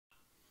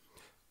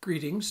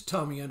Greetings,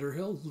 Tommy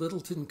Underhill,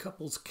 Littleton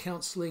Couples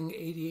Counseling,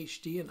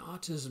 ADHD and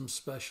Autism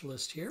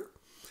Specialist here.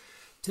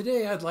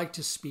 Today I'd like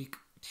to speak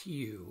to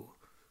you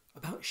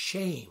about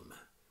shame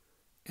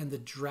and the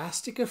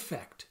drastic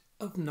effect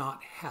of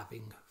not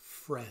having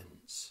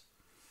friends.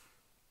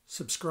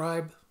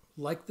 Subscribe,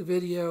 like the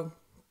video,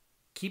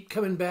 keep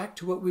coming back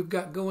to what we've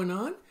got going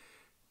on.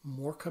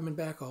 More coming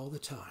back all the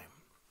time.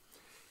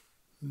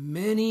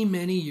 Many,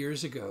 many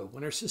years ago,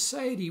 when our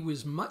society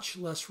was much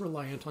less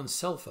reliant on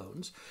cell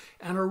phones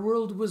and our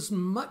world was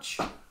much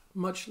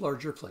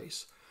larger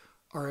place,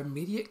 our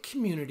immediate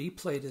community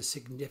played a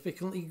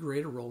significantly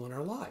greater role in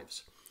our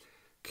lives.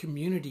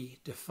 Community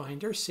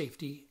defined our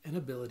safety and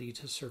ability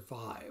to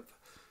survive.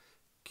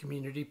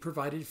 Community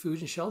provided food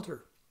and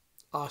shelter.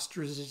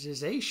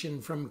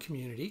 Ostracization from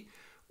community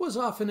was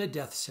often a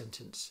death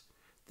sentence.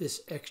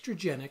 This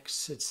extragenic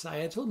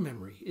societal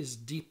memory is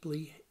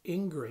deeply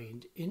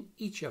ingrained in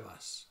each of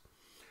us.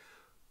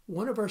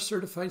 One of our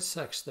certified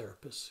sex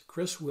therapists,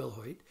 Chris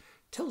Wilhoit,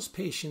 tells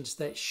patients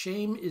that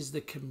shame is the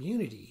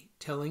community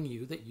telling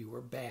you that you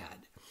are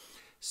bad.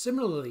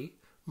 Similarly,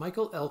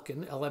 Michael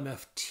Elkin,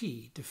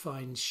 LMFT,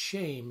 defines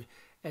shame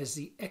as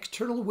the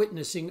external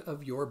witnessing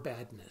of your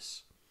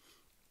badness.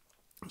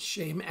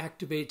 Shame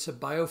activates a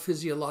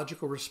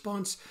biophysiological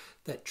response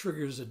that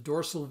triggers a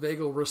dorsal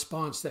vagal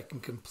response that can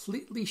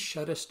completely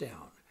shut us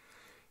down.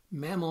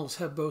 Mammals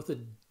have both a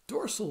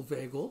dorsal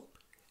vagal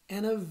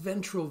and a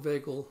ventral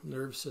vagal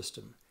nerve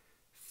system.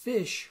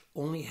 Fish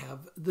only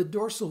have the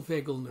dorsal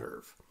vagal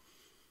nerve.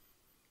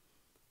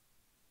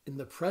 In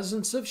the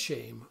presence of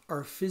shame,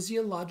 our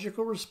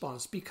physiological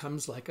response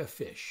becomes like a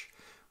fish.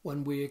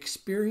 When we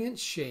experience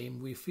shame,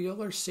 we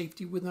feel our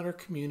safety within our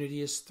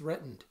community is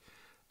threatened.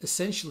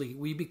 Essentially,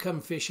 we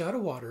become fish out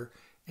of water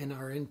and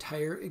our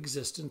entire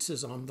existence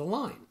is on the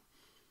line.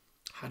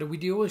 How do we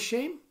deal with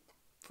shame?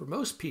 For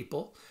most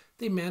people,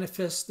 they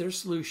manifest their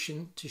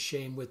solution to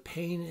shame with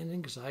pain and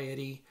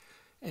anxiety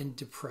and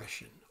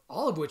depression,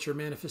 all of which are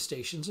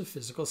manifestations of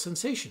physical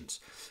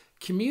sensations.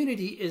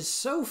 Community is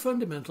so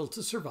fundamental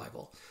to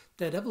survival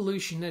that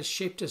evolution has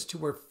shaped us to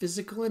where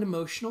physical and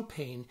emotional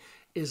pain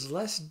is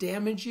less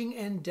damaging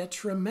and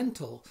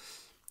detrimental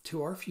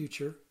to our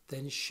future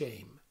than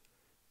shame.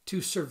 To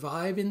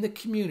survive in the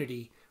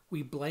community,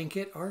 we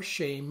blanket our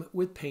shame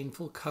with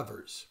painful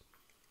covers,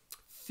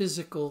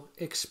 physical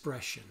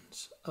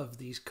expressions of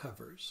these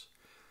covers.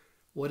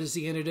 What is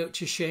the antidote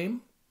to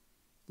shame?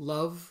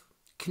 Love,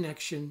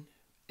 connection,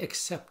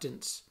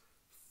 acceptance,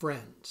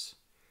 friends.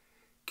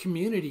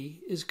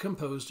 Community is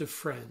composed of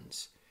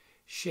friends.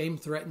 Shame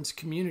threatens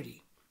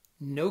community.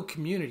 No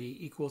community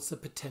equals the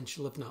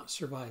potential of not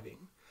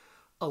surviving.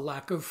 A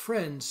lack of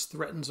friends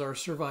threatens our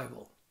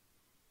survival.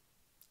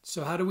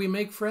 So how do we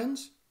make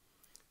friends?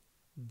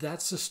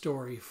 That's a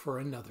story for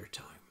another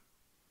time.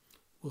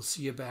 We'll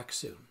see you back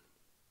soon.